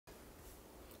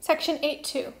Section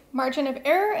 8.2, margin of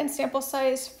error and sample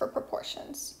size for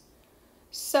proportions.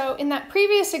 So in that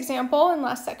previous example in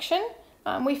last section,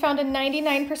 we found a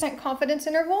 99% confidence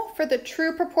interval for the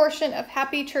true proportion of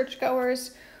happy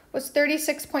churchgoers was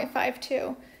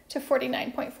 36.52 to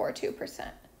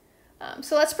 49.42%.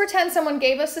 So let's pretend someone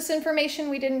gave us this information,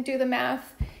 we didn't do the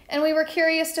math, and we were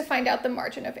curious to find out the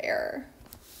margin of error.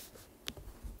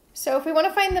 So if we want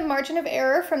to find the margin of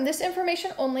error from this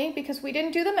information only, because we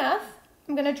didn't do the math,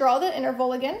 I'm going to draw the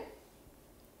interval again.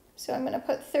 So I'm going to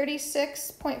put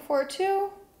 36.42.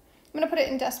 I'm going to put it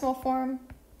in decimal form.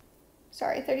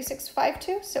 Sorry,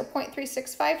 3652. So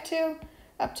 0.3652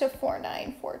 up to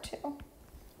 4942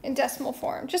 in decimal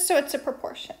form, just so it's a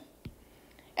proportion.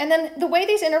 And then the way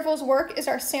these intervals work is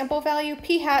our sample value,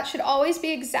 p hat, should always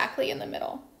be exactly in the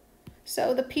middle.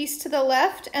 So the piece to the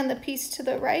left and the piece to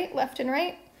the right, left and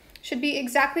right, should be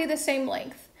exactly the same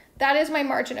length. That is my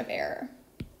margin of error.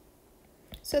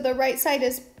 So the right side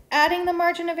is adding the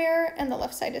margin of error and the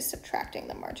left side is subtracting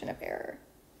the margin of error.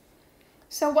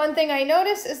 So one thing I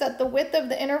notice is that the width of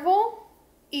the interval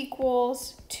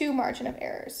equals 2 margin of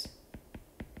errors.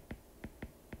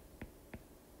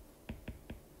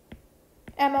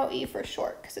 MOE for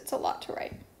short, because it's a lot to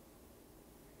write.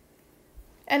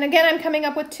 And again, I'm coming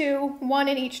up with 2, 1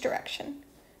 in each direction.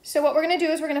 So what we're going to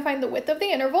do is we're going to find the width of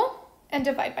the interval and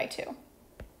divide by 2.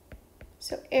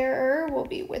 So error will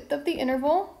be width of the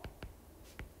interval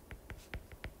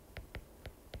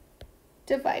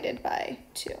divided by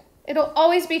 2. It'll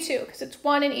always be 2 because it's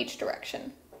 1 in each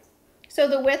direction. So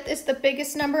the width is the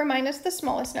biggest number minus the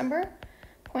smallest number,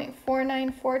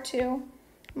 0.4942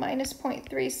 minus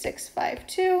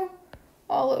 0.3652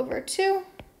 all over 2.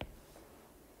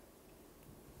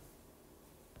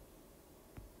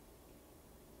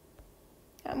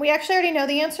 We actually already know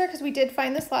the answer because we did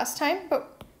find this last time,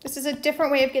 but this is a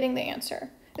different way of getting the answer,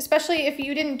 especially if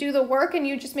you didn't do the work and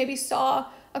you just maybe saw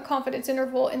a confidence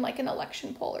interval in like an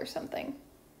election poll or something.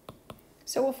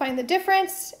 So we'll find the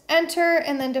difference, enter,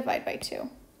 and then divide by 2.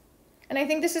 And I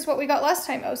think this is what we got last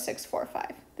time,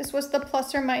 0.645. This was the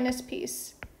plus or minus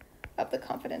piece of the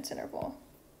confidence interval.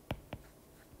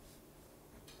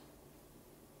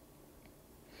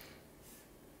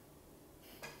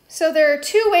 So there are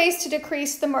 2 ways to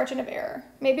decrease the margin of error.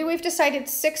 Maybe we've decided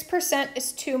 6%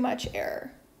 is too much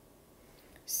error.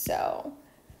 So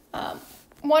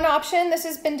one option, this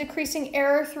has been decreasing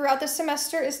error throughout the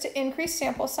semester, is to increase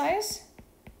sample size.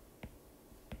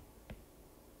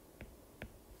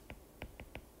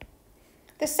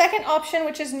 The second option,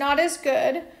 which is not as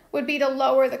good, would be to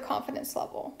lower the confidence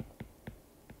level.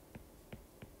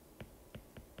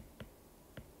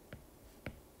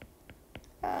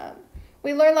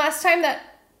 We learned last time that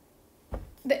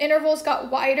the intervals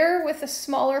got wider with a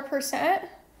smaller percent,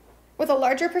 with a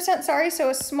larger percent, sorry,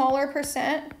 so a smaller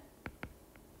percent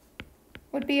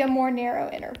would be a more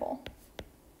narrow interval.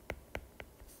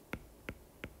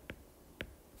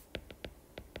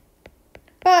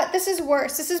 But this is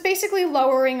worse. This is basically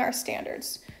lowering our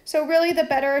standards. So really the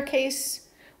better case,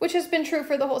 which has been true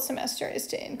for the whole semester, is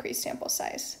to increase sample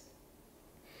size.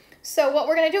 So what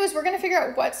we're going to do is we're going to figure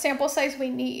out what sample size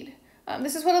we need.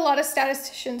 This is what a lot of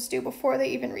statisticians do before they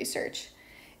even research,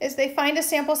 is they find a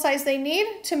sample size they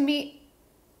need to meet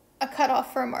a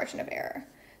cutoff for a margin of error.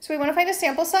 So we want to find a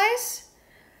sample size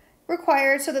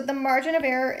required so that the margin of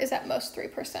error is at most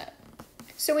 3%.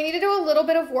 So we need to do a little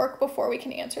bit of work before we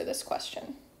can answer this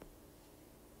question.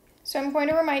 So I'm going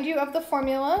to remind you of the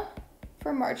formula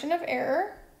for margin of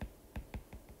error.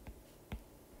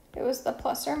 It was the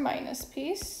plus or minus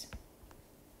piece.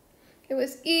 It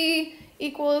was E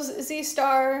equals Z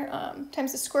star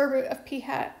times the square root of P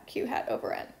hat Q hat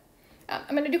over N.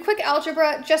 I'm going to do quick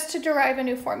algebra just to derive a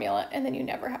new formula, and then you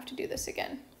never have to do this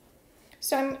again.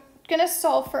 So I'm going to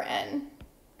solve for N,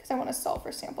 because I want to solve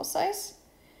for sample size.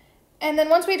 And then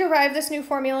once we derive this new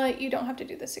formula, you don't have to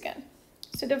do this again.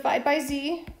 So divide by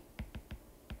Z,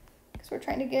 because we're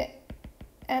trying to get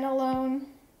N alone.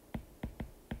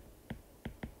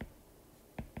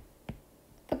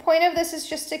 The point of this is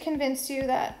just to convince you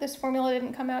that this formula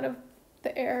didn't come out of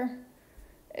the air.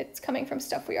 It's coming from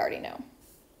stuff we already know.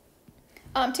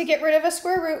 To get rid of a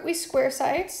square root, we square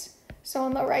sides. So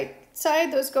on the right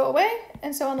side, those go away.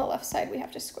 And so on the left side, we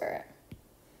have to square it.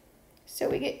 So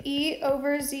we get E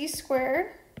over Z squared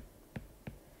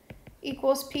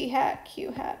equals P hat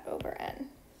Q hat over N.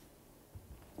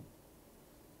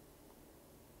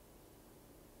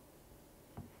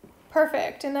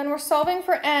 Perfect, and then we're solving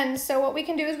for N, so what we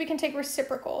can do is we can take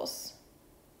reciprocals.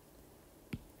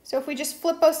 So if we just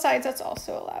flip both sides, that's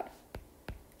also allowed.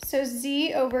 So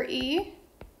Z over E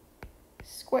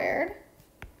squared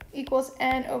equals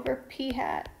n over p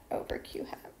hat over q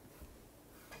hat.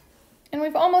 And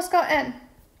we've almost got n.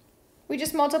 We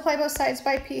just multiply both sides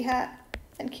by p hat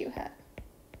and q hat,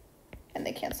 and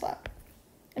they cancel out.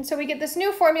 And so we get this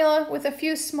new formula with a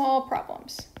few small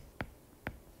problems.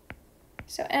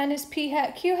 So n is p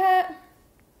hat q hat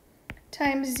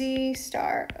times z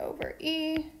star over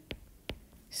e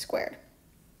squared.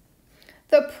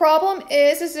 The problem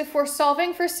is if we're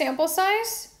solving for sample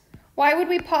size, why would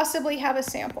we possibly have a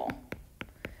sample?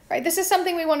 Right? This is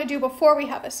something we want to do before we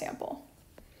have a sample.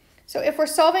 So if we're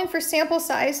solving for sample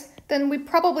size, then we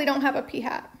probably don't have a p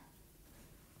hat.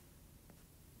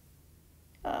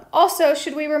 Also,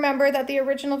 should we remember that the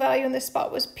original value in this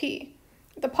spot was p,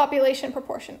 the population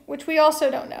proportion, which we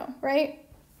also don't know, right?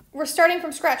 We're starting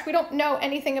from scratch. We don't know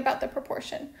anything about the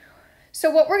proportion. So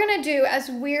what we're going to do, as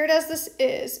weird as this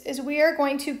is we are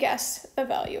going to guess the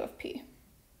value of p.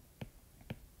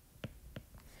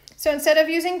 So instead of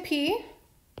using p,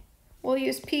 we'll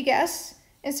use p guess.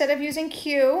 Instead of using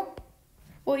q,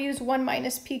 we'll use 1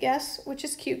 minus p guess, which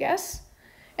is q guess,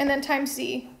 and then times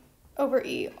z over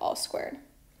e all squared.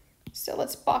 So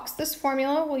let's box this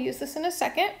formula. We'll use this in a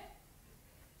second.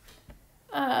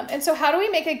 And so how do we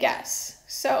make a guess?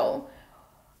 So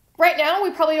right now,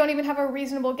 we probably don't even have a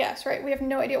reasonable guess, right? We have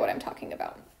no idea what I'm talking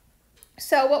about.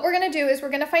 So what we're going to do is we're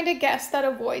going to find a guess that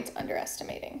avoids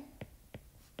underestimating.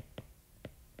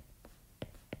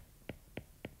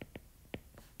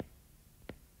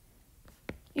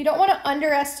 You don't want to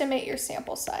underestimate your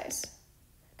sample size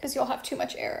because you'll have too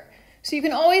much error. So you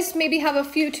can always maybe have a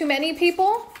few too many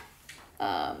people,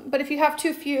 but if you have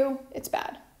too few, it's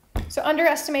bad. So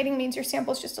underestimating means your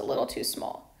sample is just a little too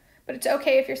small, but it's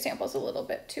okay if your sample is a little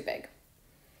bit too big.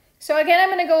 So again, I'm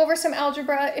going to go over some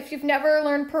algebra. If you've never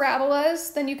learned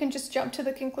parabolas, then you can just jump to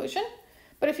the conclusion.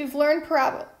 But if you've learned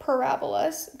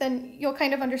parabolas, then you'll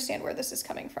kind of understand where this is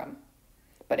coming from.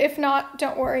 But if not,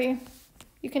 don't worry,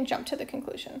 you can jump to the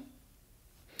conclusion.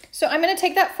 So I'm going to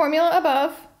take that formula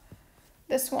above,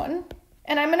 this one,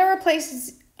 and I'm going to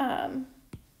replace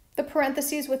the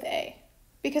parentheses with a,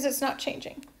 because it's not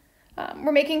changing.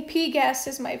 We're making p guess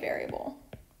as my variable.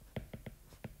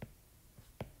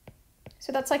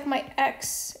 So that's like my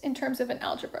x in terms of an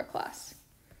algebra class.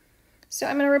 So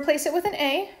I'm going to replace it with an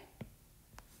a.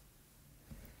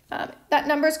 That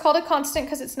number is called a constant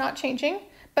because it's not changing,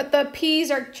 but the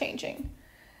p's are changing.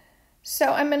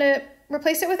 So I'm going to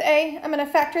replace it with a. I'm going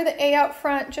to factor the a out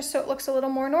front just so it looks a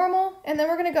little more normal, and then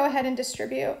we're going to go ahead and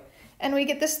distribute, and we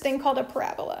get this thing called a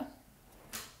parabola.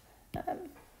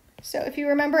 So if you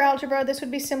remember algebra, this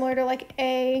would be similar to like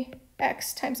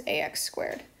ax times ax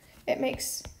squared. It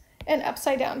makes an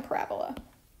upside down parabola.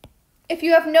 If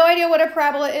you have no idea what a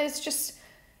parabola is, just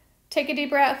take a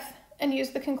deep breath and use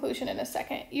the conclusion in a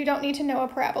second. You don't need to know a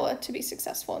parabola to be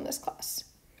successful in this class.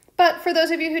 But for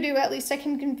those of you who do, at least I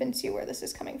can convince you where this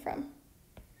is coming from.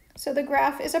 So the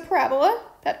graph is a parabola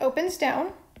that opens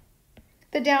down.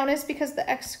 The down is because the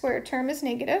x squared term is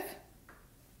negative.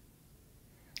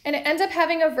 And it ends up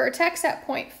having a vertex at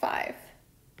 0.5.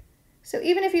 So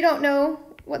even if you don't know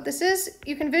what this is,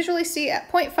 you can visually see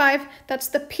at 0.5, that's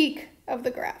the peak of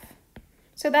the graph.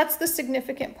 So that's the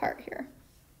significant part here.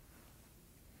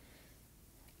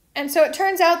 And so it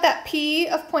turns out that p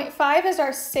of 0.5 is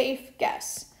our safe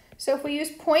guess. So if we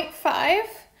use 0.5,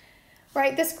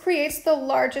 right, this creates the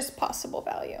largest possible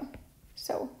value.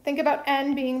 So think about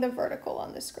n being the vertical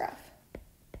on this graph.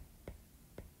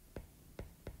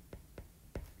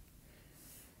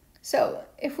 So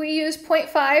if we use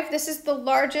 0.5, this is the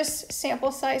largest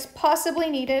sample size possibly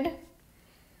needed.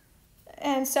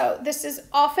 And so this is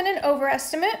often an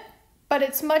overestimate, but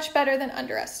it's much better than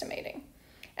underestimating.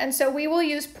 And so we will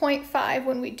use 0.5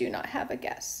 when we do not have a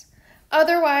guess.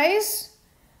 Otherwise,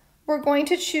 we're going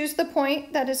to choose the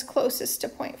point that is closest to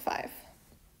 0.5.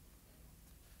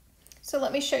 So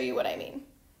let me show you what I mean.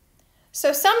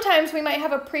 So sometimes we might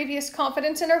have a previous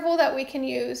confidence interval that we can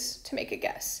use to make a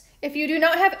guess. If you do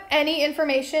not have any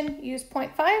information, use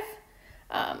 0.5.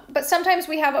 But sometimes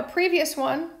we have a previous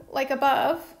one, like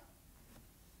above,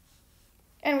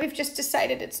 and we've just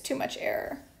decided it's too much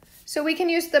error. So we can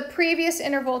use the previous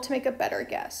interval to make a better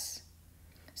guess.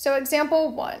 So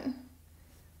example 1,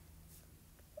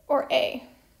 or A.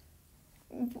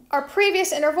 Our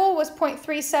previous interval was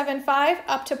 0.375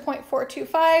 up to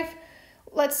 0.425.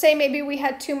 Let's say maybe we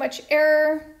had too much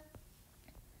error.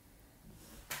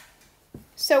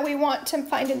 So we want to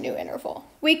find a new interval.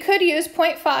 We could use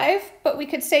 0.5, but we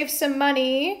could save some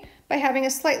money by having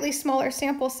a slightly smaller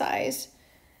sample size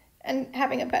and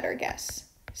having a better guess.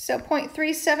 So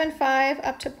 0.375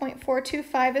 up to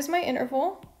 0.425 is my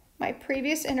interval, my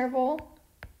previous interval.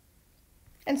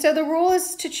 And so the rule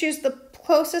is to choose the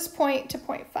closest point to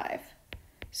 0.5.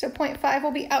 So 0.5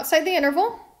 will be outside the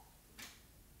interval.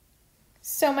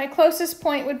 So my closest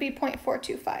point would be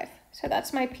 0.425. So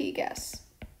that's my p-guess.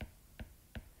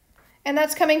 And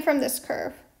that's coming from this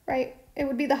curve, right? It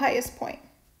would be the highest point,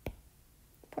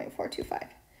 0.425,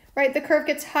 right? The curve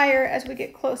gets higher as we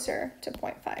get closer to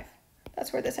 0.5.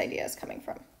 That's where this idea is coming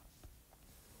from.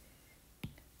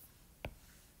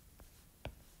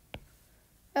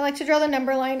 I like to draw the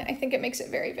number line. I think it makes it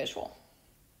very visual.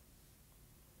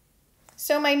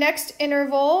 So my next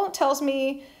interval tells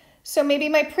me, so maybe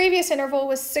my previous interval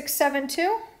was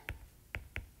 672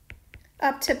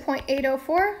 up to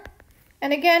 0.804.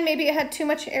 And again, maybe it had too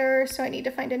much error, so I need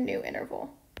to find a new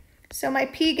interval. So my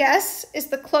p-guess is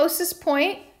the closest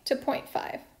point to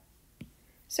 0.5.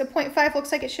 So 0.5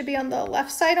 looks like it should be on the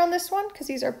left side on this one because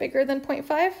these are bigger than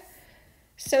 0.5.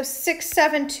 So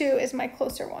 672 is my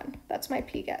closer one. That's my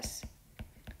p-guess.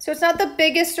 So it's not the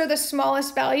biggest or the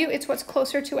smallest value, it's what's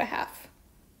closer to a half.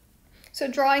 So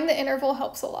drawing the interval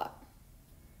helps a lot.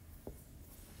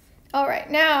 All right,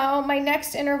 now my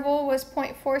next interval was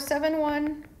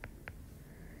 0.471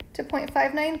 to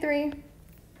 0.593.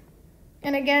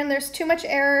 And again, there's too much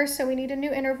error, so we need a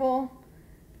new interval.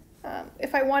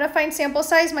 If I want to find sample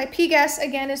size, my p-guess,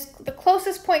 again, is the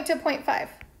closest point to 0.5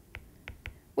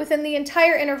 within the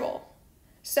entire interval.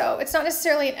 So it's not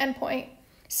necessarily an endpoint.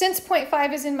 Since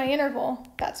 0.5 is in my interval,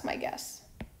 that's my guess.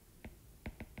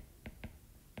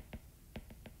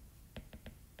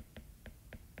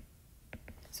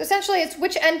 So essentially, it's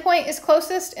which endpoint is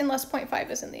closest unless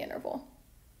 0.5 is in the interval.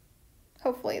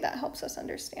 Hopefully that helps us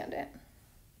understand it.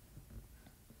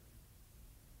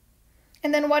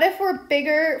 And then what if we're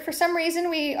bigger, for some reason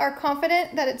we are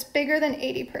confident that it's bigger than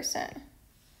 80%.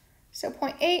 So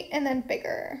 0.8 and then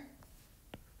bigger.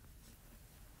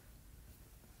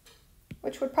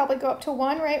 Which would probably go up to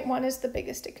 1, right? 1 is the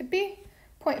biggest it could be.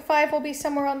 0.5 will be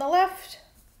somewhere on the left.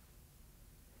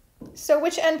 So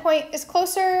which endpoint is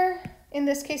closer? In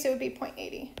this case, it would be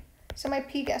 0.80. So my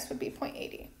p-guess would be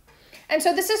 0.80. And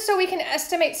so this is so we can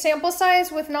estimate sample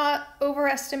size with not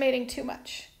overestimating too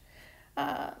much.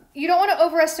 You don't want to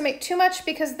overestimate too much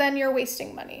because then you're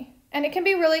wasting money. And it can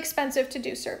be really expensive to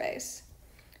do surveys.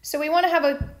 So we want to have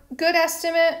a good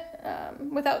estimate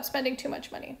without spending too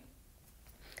much money.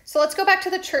 So let's go back to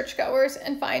the churchgoers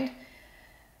and find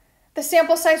the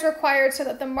sample size required so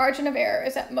that the margin of error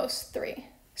is at most 3.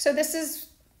 So this is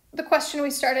the question we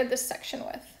started this section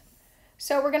with.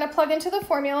 So we're going to plug into the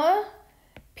formula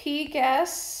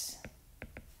p-guess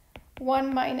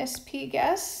 1 minus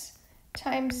p-guess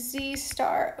times z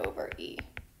star over e.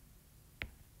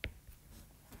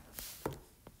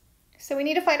 So we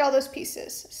need to find all those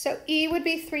pieces. So e would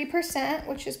be 3%,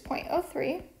 which is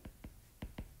 0.03.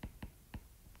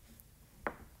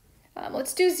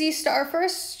 Let's do z star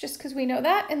first, just because we know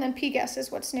that, and then p-guess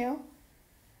is what's new.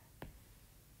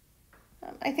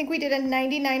 I think we did a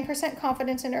 99%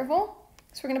 confidence interval,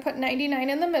 so we're going to put 99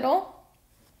 in the middle,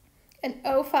 and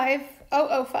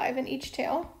 0.05 in each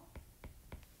tail.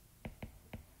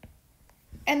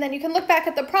 And then you can look back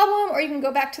at the problem, or you can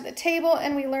go back to the table,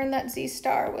 and we learned that z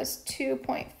star was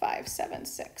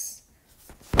 2.576.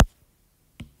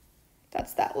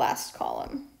 That's that last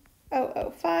column,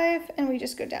 0.05, and we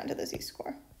just go down to the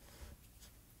z-score.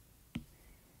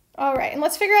 All right, and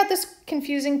let's figure out this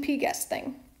confusing p-guess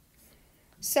thing.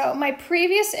 So my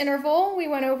previous interval, we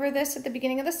went over this at the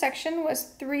beginning of the section,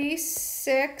 was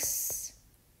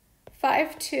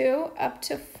 3.652 up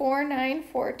to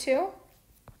 4.942.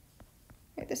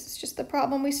 Okay, this is just the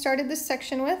problem we started this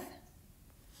section with.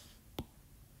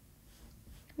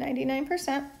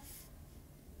 99%.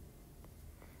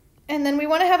 And then we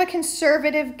want to have a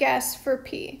conservative guess for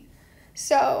p.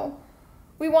 So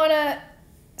we want to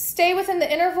stay within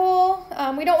the interval.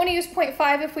 We don't want to use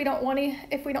 0.5 if we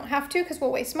don't have to, because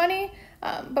we'll waste money.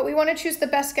 But we want to choose the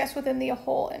best guess within the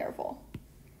whole interval.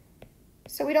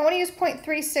 So we don't want to use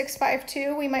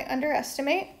 0.3652. We might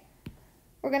underestimate.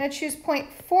 We're going to choose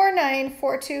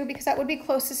 0.4942 because that would be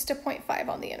closest to 0.5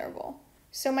 on the interval.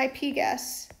 So my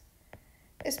p-guess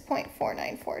is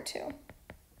 0.4942.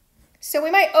 So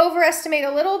we might overestimate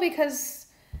a little because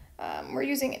we're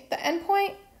using the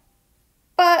endpoint,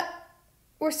 but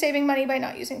we're saving money by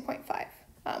not using 0.5.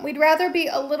 We'd rather be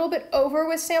a little bit over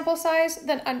with sample size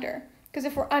than under, because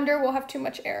if we're under, we'll have too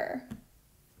much error.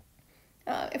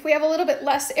 If we have a little bit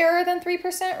less error than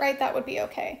 3%, right, that would be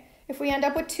okay. If we end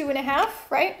up with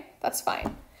 2.5, right, that's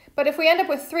fine. But if we end up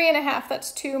with 3.5,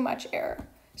 that's too much error.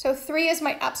 So 3 is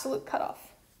my absolute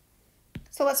cutoff.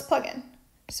 So let's plug in.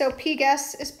 So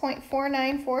p-guess is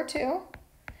 0.4942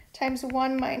 times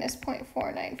 1 minus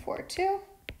 0.4942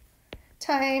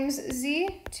 times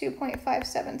Z,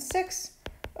 2.576,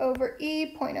 over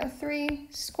E,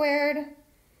 0.03 squared.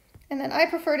 And then I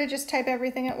prefer to just type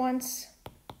everything at once,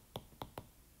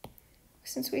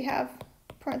 since we have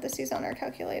parentheses on our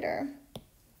calculator.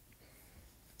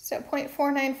 So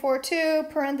 0.4942,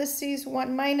 parentheses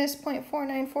 1 minus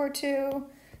 0.4942,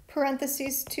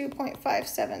 parentheses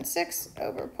 2.576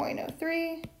 over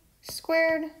 0.03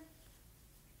 squared,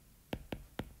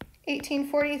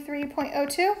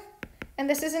 1843.02, and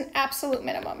this is an absolute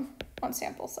minimum on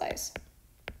sample size.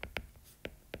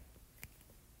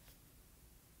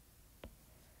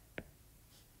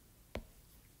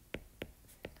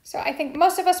 So I think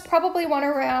most of us probably want to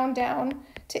round down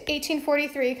to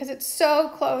 1843 because it's so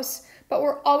close, but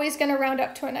we're always going to round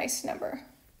up to a nice number.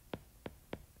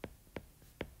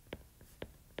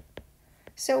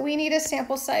 So we need a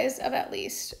sample size of at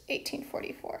least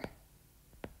 1844,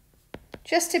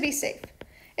 just to be safe.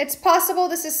 It's possible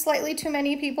this is slightly too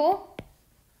many people,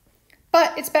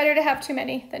 but it's better to have too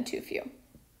many than too few.